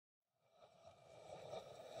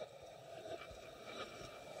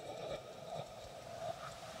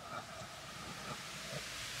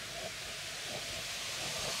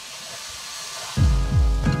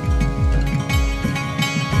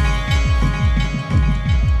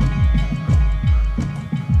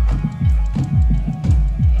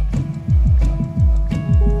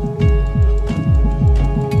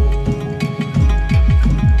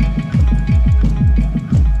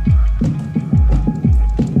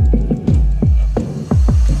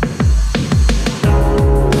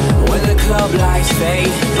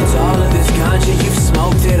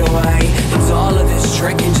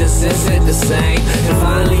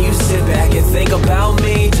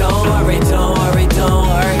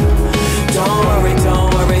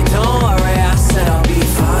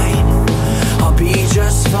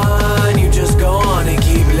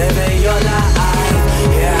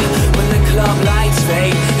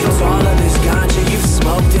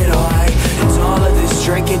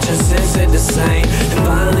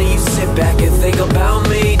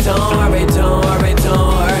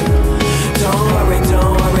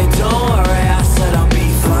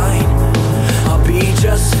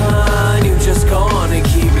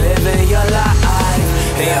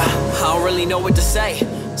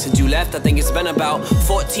left, I think it's been about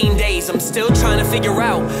 14 days. I'm still trying to figure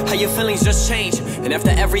out how your feelings just change. And after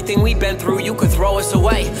everything we've been through, you could throw us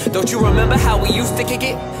away. Don't you remember how we used to kick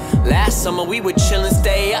it? Last summer we would chill and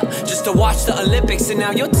stay up just to watch the Olympics. And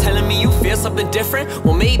now you're telling me you feel something different?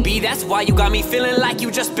 Well, maybe that's why you got me feeling like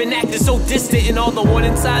you just been acting so distant. And all the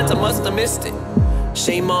warning signs, I must have missed it.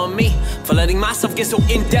 Shame on me for letting myself get so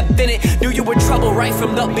in-depth in it. Knew you were trouble right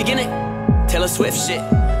from the beginning. Taylor Swift shit.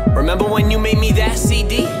 Remember when you made me that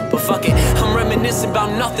CD? But fuck it, I'm reminiscing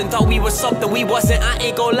about nothing. Thought we were something we wasn't. I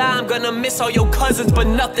ain't gon' lie, I'm gonna miss all your cousins, but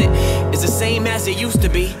nothing is the same as it used to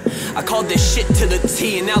be. I called this shit to the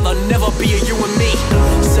T, and now there'll never be a you and me.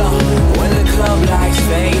 So, when the club lights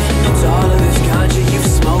fade, it's all of this ganja,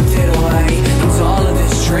 you've smoked it away. It's all of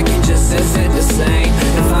this drinking just isn't the same.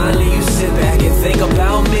 And finally you sit back and think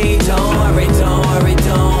about me. Don't worry, don't worry,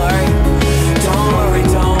 don't worry. Don't worry,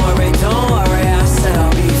 don't worry, don't worry. I said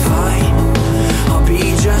I'll be fine, I'll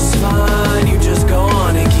be just fine. You just go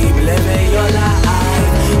on and keep living your life.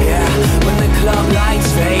 Yeah, when the club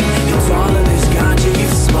lights fade, it's all of this ganja,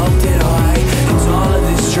 you've smoked it away. It's all of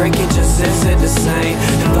this drinking just isn't the same.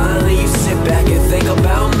 And finally you sit back and think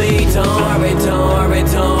about me. Don't worry, don't worry,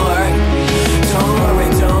 don't worry. Don't worry,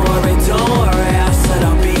 don't worry, don't worry. I said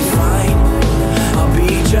I'll be fine, I'll be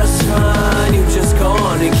just fine. You just go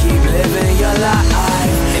on and keep living your life.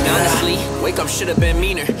 And honestly, wake up should've been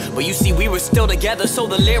meaner, but you see we were still together, so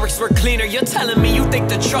the lyrics were cleaner. You're telling me you think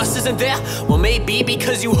the trust isn't there? Well, maybe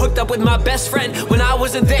because you hooked up with my best friend when I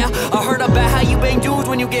wasn't there. I heard about how you bang dudes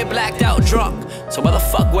when you get blacked out drunk. So why the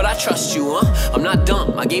fuck would I trust you, huh? I'm not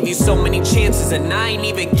dumb, I gave you so many chances and I ain't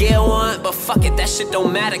even get one. But fuck it, that shit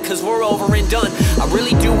don't matter, cause we're over and done. I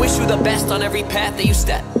really do wish you the best on every path that you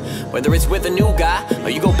step, whether it's with a new guy or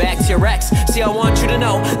you go back to your ex. See, I want you to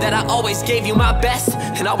know that I always gave you my best,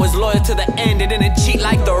 and I was loyal to the end and didn't cheat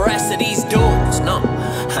like the rest of these dudes. No,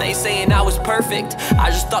 I ain't saying I was perfect, I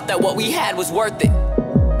just thought that what we had was worth it.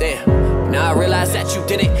 Damn, now I realize that you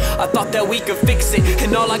didn't. I thought that we could fix it,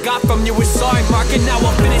 and all I got from you was sorry, Mark, and now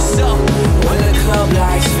I'll finish up. When the club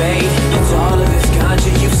lights fade, it's all of this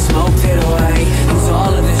ganja, you've smoked it away. It's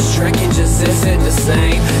all of this drinking just isn't the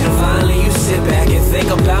same. And finally you sit back and think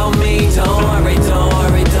about me. Don't worry, don't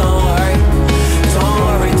worry, don't worry. Don't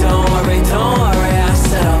worry, don't worry, don't worry. I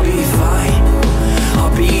said I'll be fine,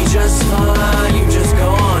 I'll be just fine. You just go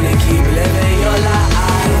on and keep living your life.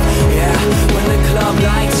 Yeah, when the club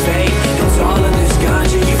lights fade, it's all of this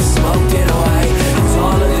ganja, you've smoked it away. It's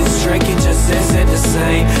all of this drinking just isn't the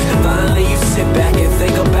same. And finally you sit back and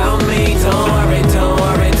think about me. Don't worry, don't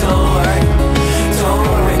worry, don't worry. Don't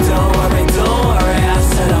worry, don't worry, don't worry. I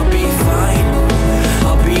said I'll be fine,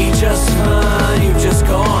 I'll be just fine. You just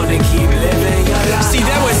go on and keep living your life. See,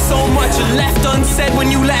 there was so much left unsaid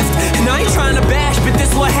when you left, and I ain't trying to bash, but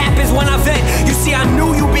this what happens when I vent. You see, I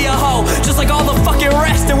knew you'd be a hoe, just like all the fucking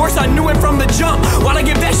rest. And worse, I knew it from the jump. Why'd I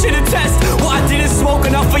give that shit a test? Well, I didn't smoke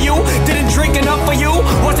enough for you, didn't drink enough for you,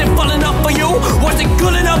 wasn't full enough for you, wasn't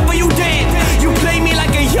good enough for you. Damn, you play me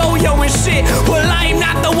like a yo-yo and shit. Well, I ain't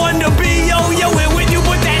not the one to be yo-yoing. When you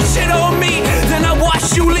put that shit on me, then I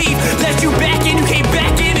watched you leave, let you back in, you came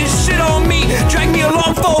back in and shit on me. Dragged me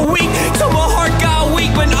along for a week till my heart got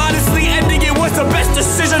weak, when honestly ending it was the best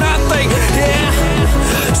decision, I think. Yeah.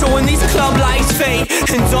 So when these club lights fade,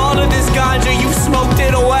 and all of this ganja, you smoked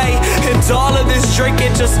it away, and all of this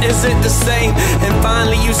drinking just isn't the same. And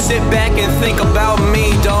finally you sit back and think about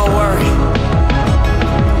me. Don't worry,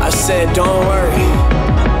 I said don't worry.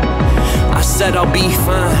 I said I'll be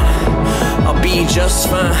fine, I'll be just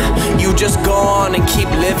fine. You just go on and keep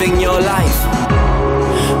living your life.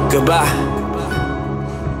 Goodbye.